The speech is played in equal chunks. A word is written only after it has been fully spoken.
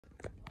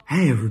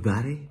Hey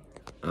everybody.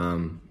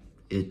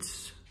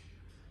 It's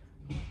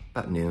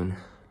about noon.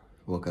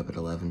 Woke up at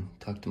 11.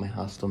 Talked to my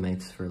hostel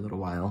mates for a little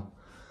while.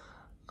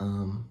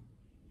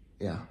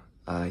 Yeah,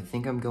 I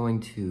think I'm going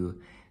to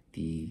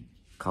the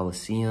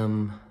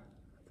Colosseum,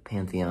 the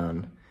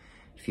Pantheon,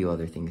 a few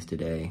other things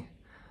today.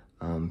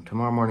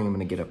 Tomorrow morning I'm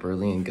gonna get up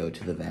early and go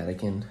to the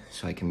Vatican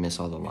so I can miss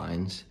all the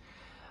lines.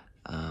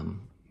 Then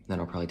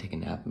I'll probably take a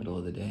nap middle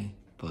of the day,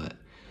 but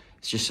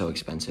it's just so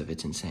expensive,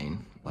 it's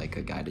insane. Like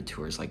a guided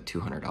tour is like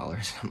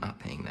 $200, I'm not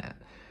paying that.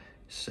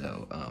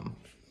 So,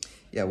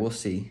 yeah, we'll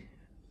see.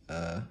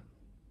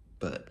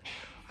 But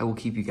I will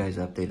keep you guys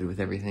updated with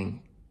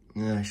everything.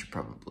 I should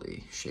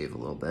probably shave a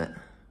little bit,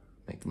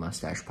 make the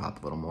mustache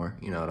pop a little more,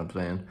 you know what I'm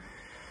saying?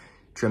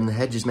 Trim the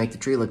hedges, make the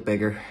tree look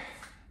bigger.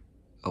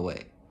 Oh,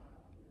 wait.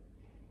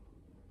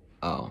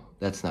 Oh,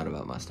 that's not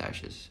about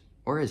mustaches.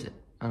 Or is it?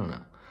 I don't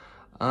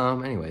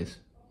know. Anyways,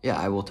 yeah,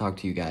 I will talk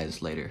to you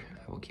guys later.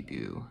 I will keep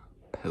you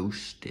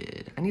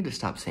posted. I need to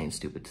stop saying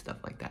stupid stuff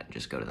like that and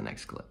just go to the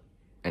next clip.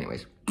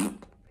 Anyways.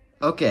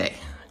 Okay,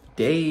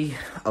 day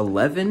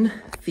 11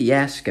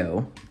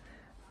 fiasco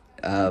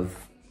of...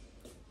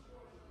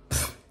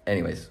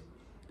 Anyways,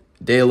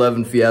 day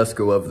 11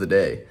 fiasco of the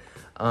day.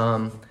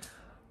 I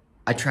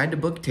tried to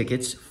book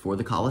tickets for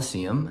the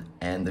Colosseum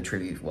and the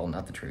trivia, well,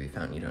 not the trivia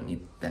fountain, you don't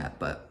need that,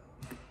 but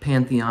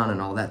Pantheon and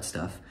all that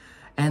stuff.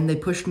 And they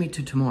pushed me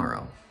to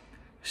tomorrow.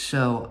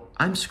 So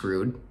I'm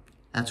screwed.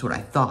 That's what I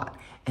thought.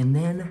 And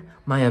then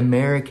my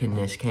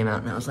Americanness came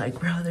out and I was like,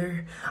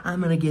 brother,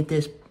 I'm gonna get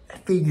this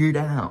figured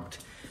out.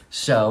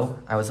 So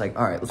I was like,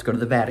 all right, let's go to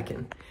the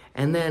Vatican.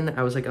 And then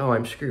I was like, oh,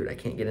 I'm screwed. I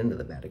can't get into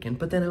the Vatican.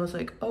 But then I was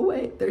like, oh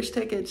wait, there's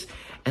tickets.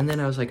 And then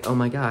I was like, oh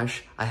my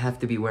gosh, I have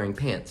to be wearing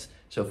pants.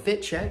 So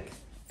fit check,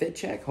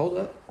 hold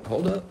up.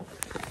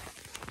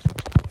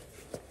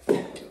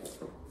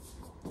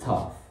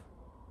 Tough.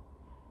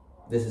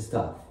 This is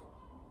tough.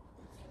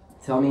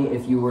 Tell me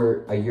if you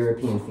were a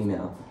European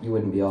female, you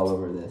wouldn't be all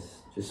over this.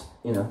 Just,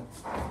 you know.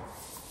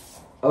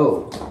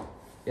 Oh,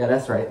 yeah,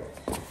 that's right.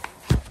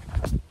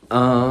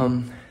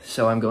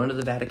 So I'm going to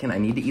the Vatican. I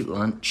need to eat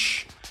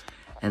lunch.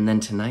 And then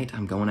tonight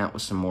I'm going out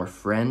with some more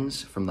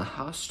friends from the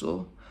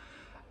hostel.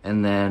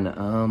 And then,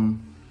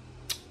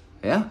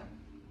 yeah.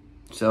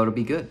 So it'll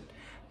be good.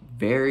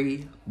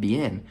 Very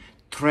bien.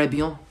 Très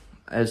bien,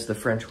 as the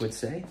French would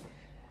say.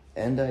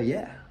 And,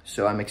 yeah.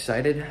 So I'm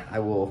excited. I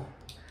will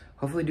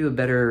hopefully do a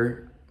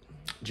better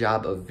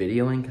job of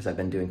videoing because I've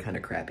been doing kind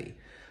of crappy.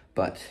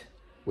 But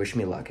wish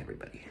me luck,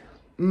 everybody.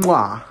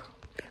 Mwah.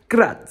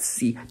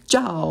 Grazie.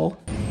 Ciao. All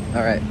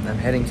right, I'm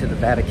heading to the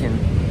Vatican,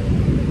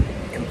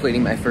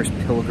 completing my first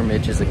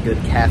pilgrimage as a good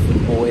Catholic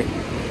boy.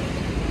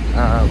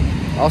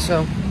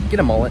 Also, get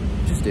a mullet.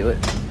 Just do it.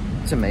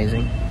 It's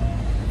amazing.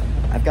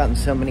 I've gotten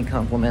so many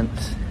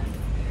compliments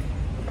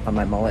on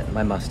my mullet and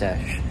my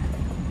mustache.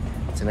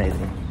 It's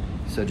amazing.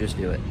 So just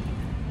do it.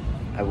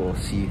 I will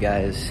see you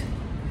guys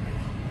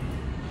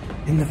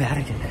in the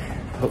Vatican.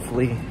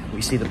 Hopefully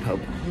we see the Pope.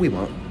 We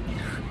won't.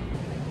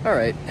 All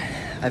right,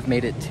 I've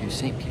made it to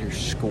St. Peter's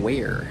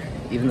Square,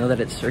 even though that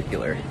it's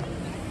circular.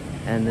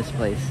 And this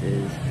place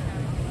is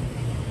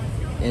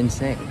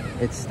insane.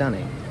 It's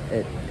stunning.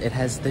 It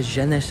has the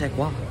je ne sais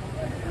quoi.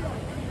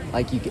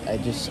 Like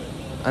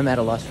I'm at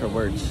a loss for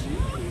words.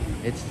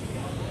 It's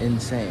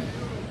insane.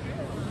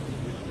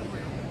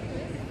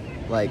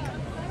 Like,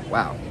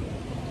 wow.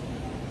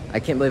 I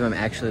can't believe I'm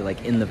actually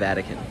like in the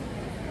Vatican.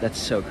 That's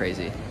so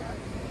crazy.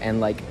 And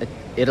like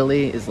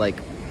Italy is like,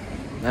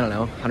 I don't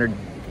know, 100,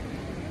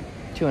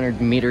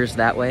 200 meters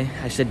that way.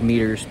 I said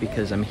meters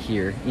because I'm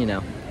here, you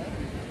know.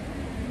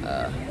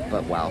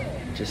 But wow,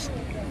 just,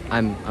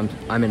 I'm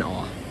in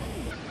awe.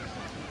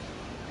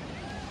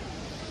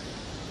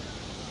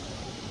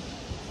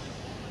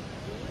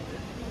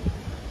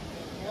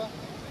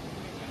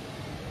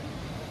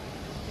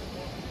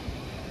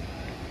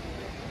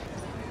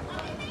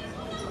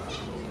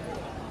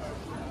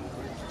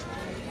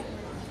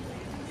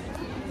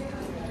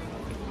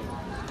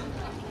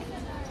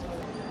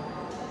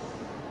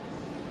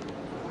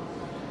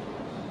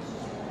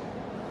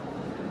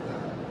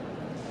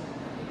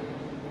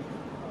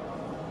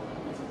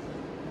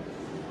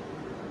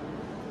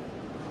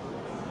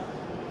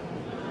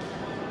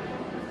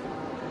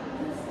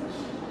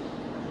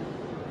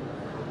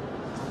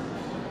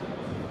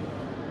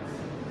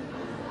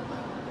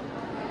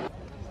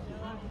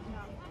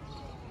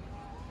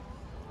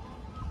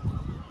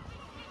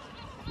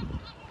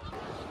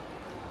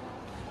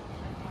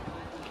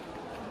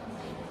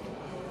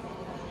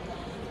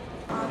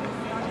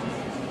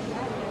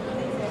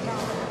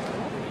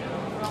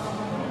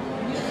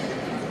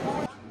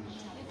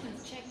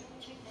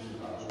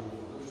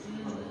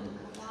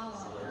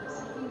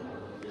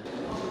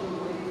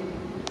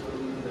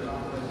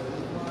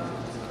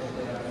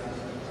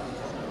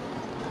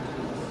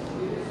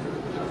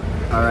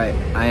 All right,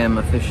 I am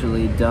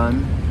officially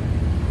done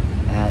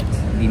at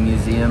the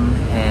museum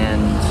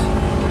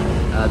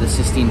and the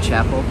Sistine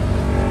Chapel.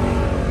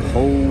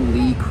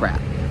 Holy crap.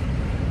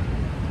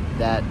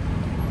 That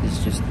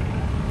is just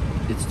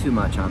it's too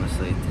much,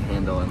 honestly, to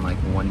handle in like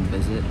one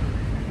visit.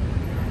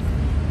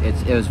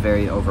 It was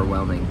very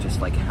overwhelming, just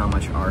like how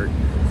much art,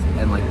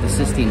 and like the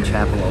Sistine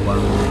Chapel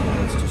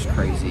alone, it's just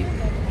crazy.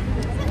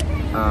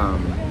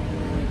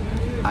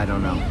 I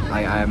don't know.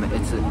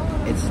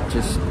 It's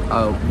just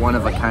a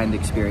one-of-a-kind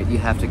experience. You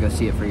have to go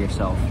see it for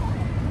yourself.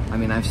 I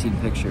mean, I've seen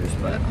pictures,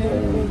 but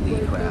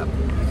holy crap.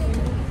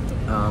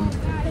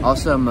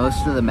 Also,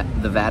 most of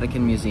the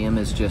Vatican Museum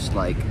is just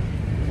like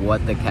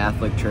what the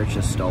Catholic Church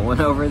has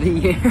stolen over the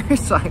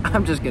years. Like,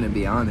 I'm just gonna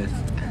be honest.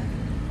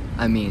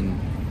 I mean,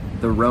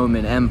 the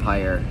Roman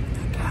Empire,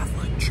 the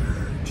Catholic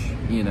Church,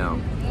 you know.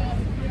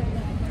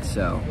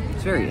 So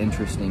it's very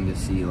interesting to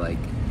see, like,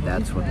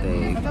 that's what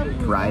they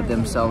pride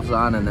themselves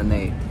on, and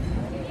then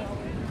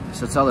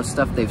so it's all the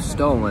stuff they've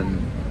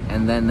stolen,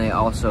 and then they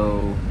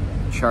also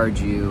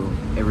charge you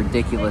a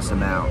ridiculous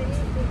amount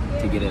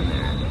to get in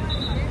there.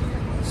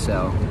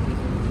 So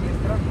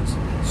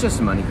it's just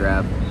a money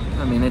grab.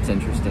 I mean, it's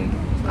interesting.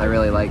 I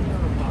really like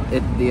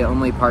it. The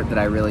only part that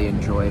I really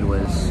enjoyed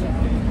was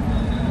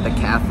the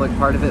Catholic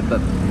part of it,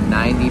 but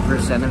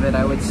 90% of it,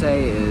 I would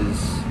say,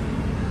 is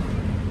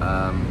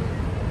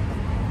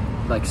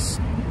like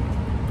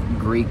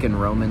Greek and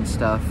Roman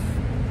stuff.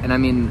 And I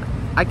mean,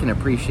 I can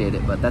appreciate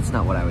it, but that's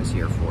not what I was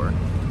here for,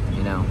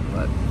 you know.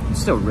 But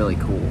it's still really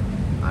cool.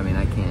 I mean,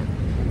 I can't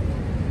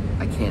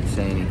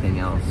say anything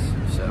else.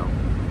 So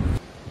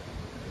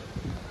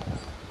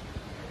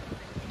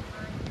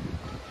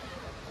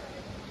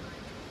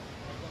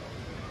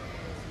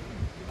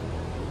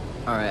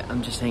alright,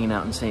 I'm just hanging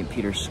out in St.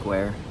 Peter's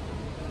Square.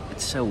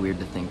 It's so weird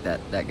to think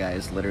that that guy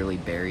is literally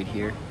buried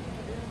here.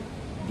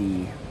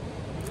 The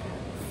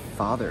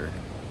father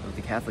of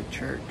the Catholic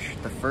Church,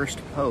 the first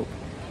pope.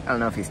 I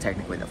don't know if he's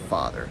technically the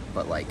father,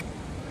 but like,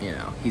 you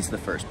know, he's the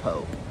first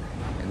pope.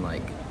 And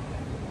like,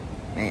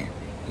 man,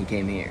 he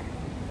came here.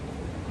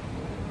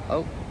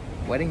 Oh,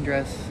 wedding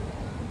dress.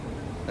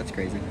 That's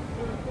crazy.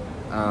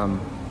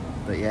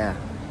 But yeah,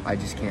 I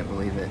just can't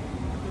believe it.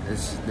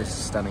 This is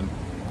stunning.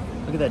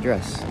 Look at that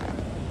dress. I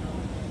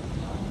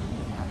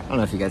don't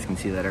know if you guys can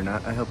see that or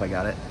not. I hope I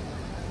got it.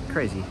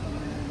 Crazy.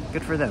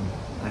 Good for them.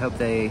 I hope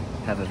they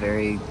have a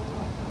very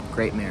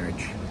great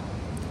marriage.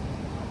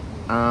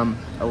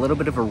 A little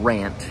bit of a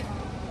rant.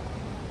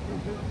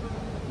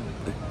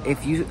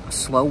 If you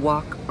slow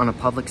walk on a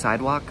public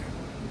sidewalk,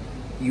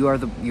 you are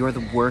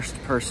the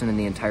worst person in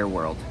the entire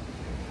world.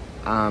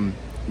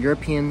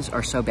 Europeans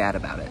are so bad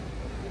about it.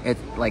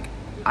 It's like,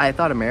 I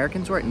thought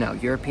Americans were. No,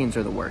 Europeans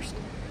are the worst.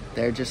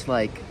 They're just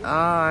like, oh,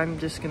 I'm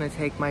just gonna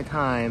take my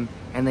time,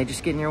 and they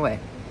just get in your way.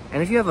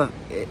 And if you have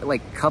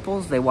like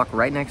couples, they walk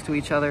right next to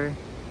each other.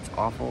 It's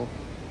awful.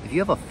 If you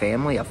have a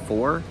family of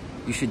 4,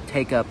 you should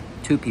take up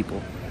 2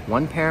 people.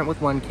 One parent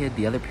with one kid,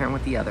 the other parent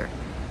with the other.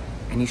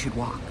 And you should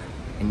walk.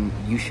 And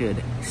you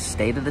should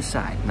stay to the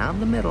side, not in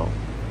the middle.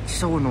 It's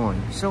so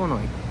annoying, so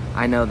annoying.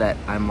 I know that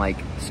I'm like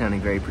sounding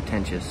very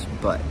pretentious,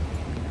 but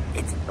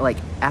it's like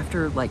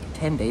after like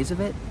 10 days of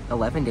it,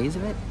 11 days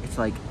of it, it's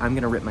like I'm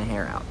gonna rip my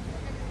hair out.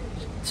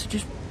 So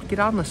just get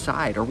on the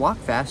side or walk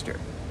faster.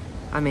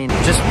 I mean,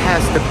 just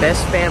passed the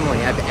best family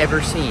I've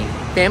ever seen.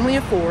 Family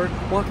of 4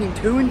 walking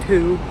 2 and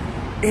 2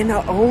 in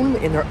their own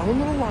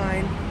little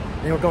line.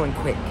 They were going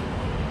quick.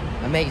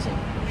 Amazing.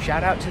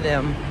 Shout out to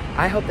them.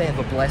 I hope they have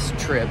a blessed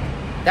trip.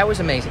 That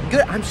was amazing.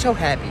 Good. I'm so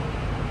happy.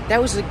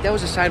 That was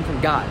a sign from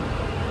God.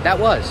 That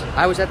was.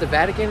 I was at the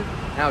Vatican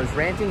and I was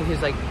ranting, and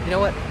he's like, you know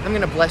what? I'm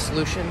gonna bless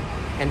Lucian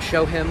and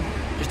show him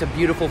just a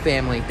beautiful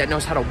family that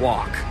knows how to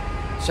walk.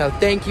 So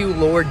thank you,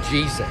 Lord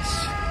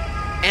Jesus.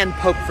 And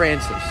Pope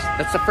Francis.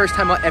 That's the first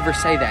time I'll ever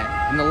say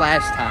that, and the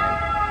last time.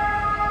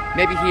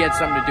 Maybe he had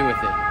something to do with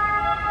it.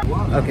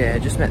 Okay, I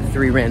just met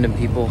 3 random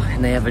people,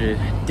 and they have a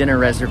dinner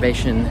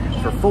reservation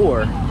for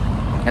 4,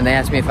 and they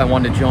asked me if I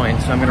wanted to join,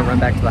 so I'm gonna run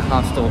back to the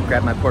hostel,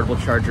 grab my portable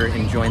charger,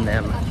 and join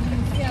them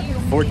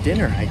for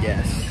dinner, I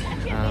guess.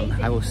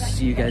 I will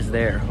see you guys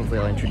there. Hopefully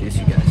I'll introduce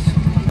you guys.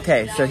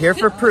 Okay, so here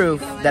for proof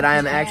that I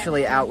am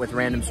actually out with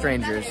random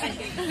strangers.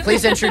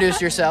 Please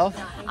introduce yourself.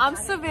 I'm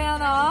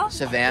Savannah.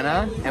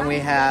 Savannah, and we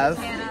have...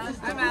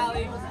 I'm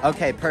Allie.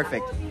 Okay,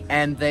 perfect.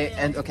 And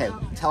okay,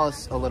 tell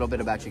us a little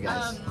bit about you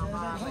guys.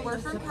 We're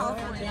from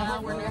California.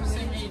 We're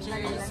nursing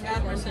majors,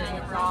 and we're sitting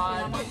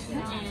abroad.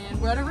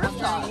 And we're at a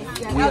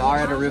rooftop. We are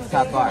at a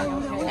rooftop bar.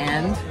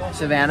 And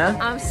Savannah?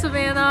 I'm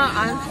Savannah.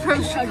 I'm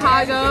from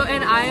Chicago,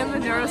 and I am a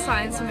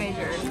neuroscience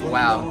major.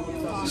 Wow.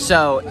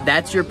 So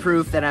that's your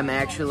proof that I'm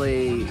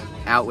actually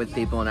out with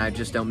people and I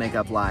just don't make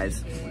up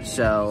lies.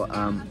 So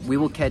we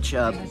will catch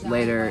up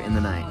later in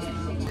the night.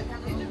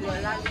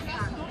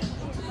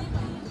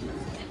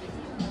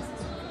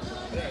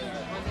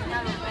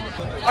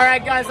 All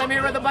right, guys, I'm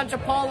here with a bunch of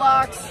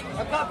Polacks,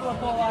 a couple of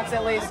Polacks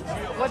at least.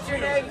 What's your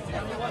name?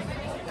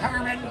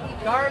 Carmen.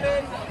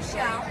 Carmen?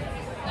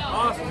 Yeah.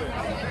 Awesome.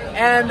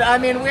 And I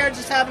mean, we're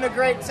just having a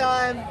great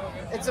time.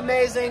 It's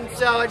amazing.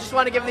 So I just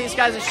want to give these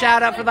guys a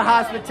shout out for the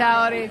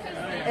hospitality.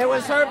 It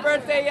was her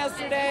birthday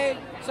yesterday,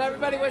 so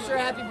everybody wish her a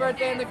happy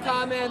birthday in the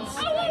comments.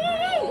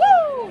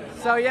 Woo!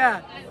 So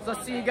yeah, so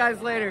I'll see you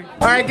guys later.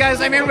 All right, guys,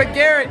 I'm here with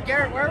Garrett.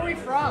 Garrett, where are we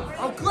from?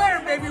 Eau Claire,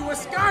 baby,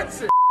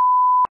 Wisconsin.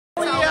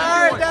 We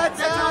are.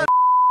 That's right.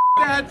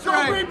 That's Go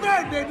right. Green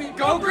Bay, baby.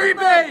 Go Green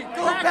Bay.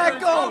 Go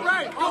Pack Go. All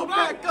right. Go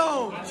Pack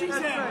Go. That's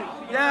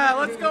right. Yeah,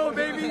 let's go,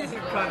 baby. You're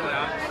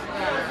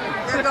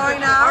going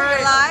now?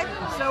 You're live?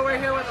 So we're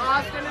here with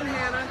Austin and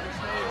Hannah.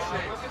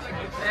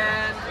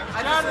 And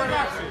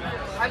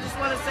I just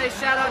want to say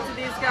shout out to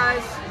these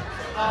guys.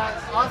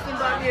 Austin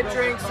bought me a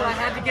drink, so I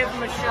had to give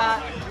him a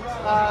shot.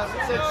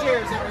 So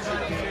cheers,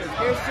 everybody.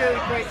 Here's to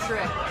a great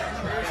trip.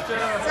 Here's to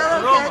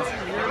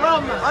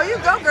Roma. Oh, you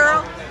go,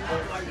 girl.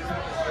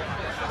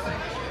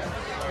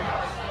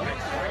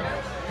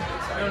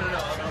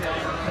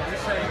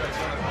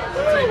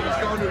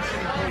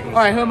 All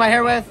right, who am I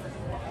here with?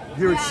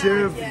 Here with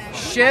Shiv.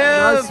 Shiv.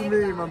 Nice to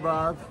meet you, my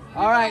Bob.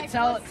 All right,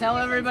 tell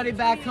everybody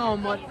back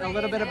home a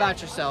little bit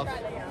about yourself.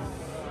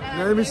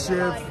 My name is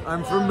Shiv.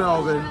 I'm from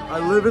Melbourne. I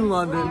live in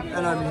London,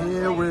 and I'm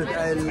here with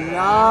a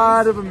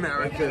lot of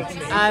Americans.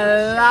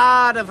 A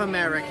lot of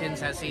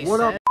Americans, as he What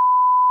said.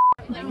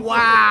 up?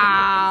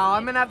 Wow,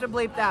 I'm gonna have to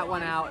bleep that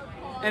one out.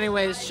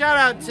 Anyways, shout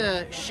out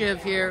to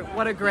Shiv here.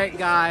 What a great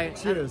guy.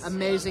 Cheers.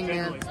 Amazing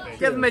man.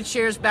 Give him a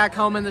cheers back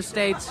home in the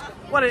States.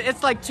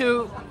 It's like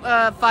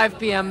 5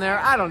 p.m. there.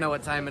 I don't know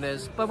what time it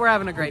is, but we're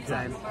having a great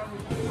time.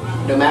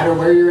 No matter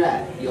where you're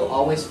at, you'll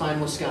always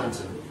find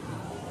Wisconsin.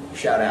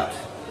 Shout out.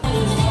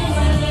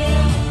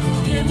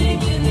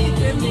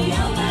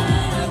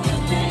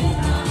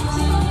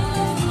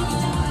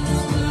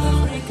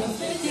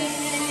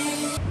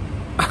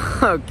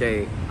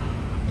 Okay.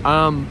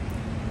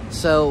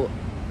 So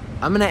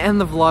I'm gonna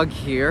end the vlog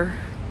here.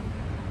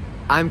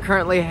 I'm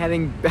currently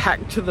heading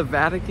back to the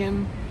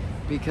Vatican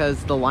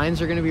because the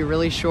lines are gonna be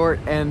really short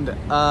and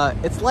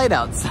it's light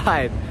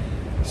outside.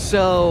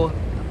 So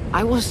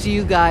I will see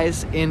you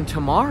guys in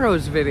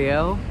tomorrow's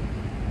video.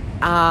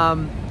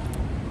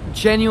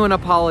 Genuine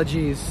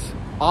apologies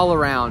all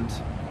around.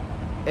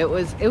 It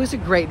was a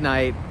great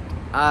night.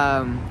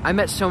 I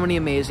met so many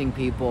amazing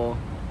people.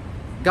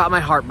 Got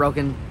my heart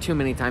broken too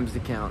many times to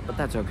count, but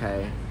that's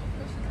okay.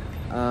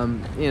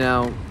 You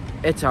know,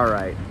 it's all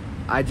right.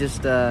 I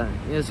just it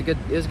was a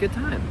good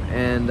time,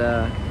 and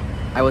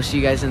I will see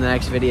you guys in the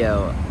next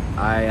video.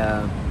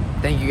 I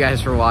thank you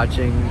guys for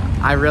watching.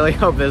 I really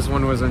hope this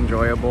one was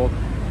enjoyable,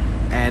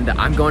 and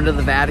I'm going to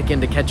the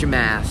Vatican to catch a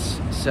mass,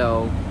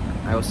 so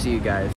I will see you guys.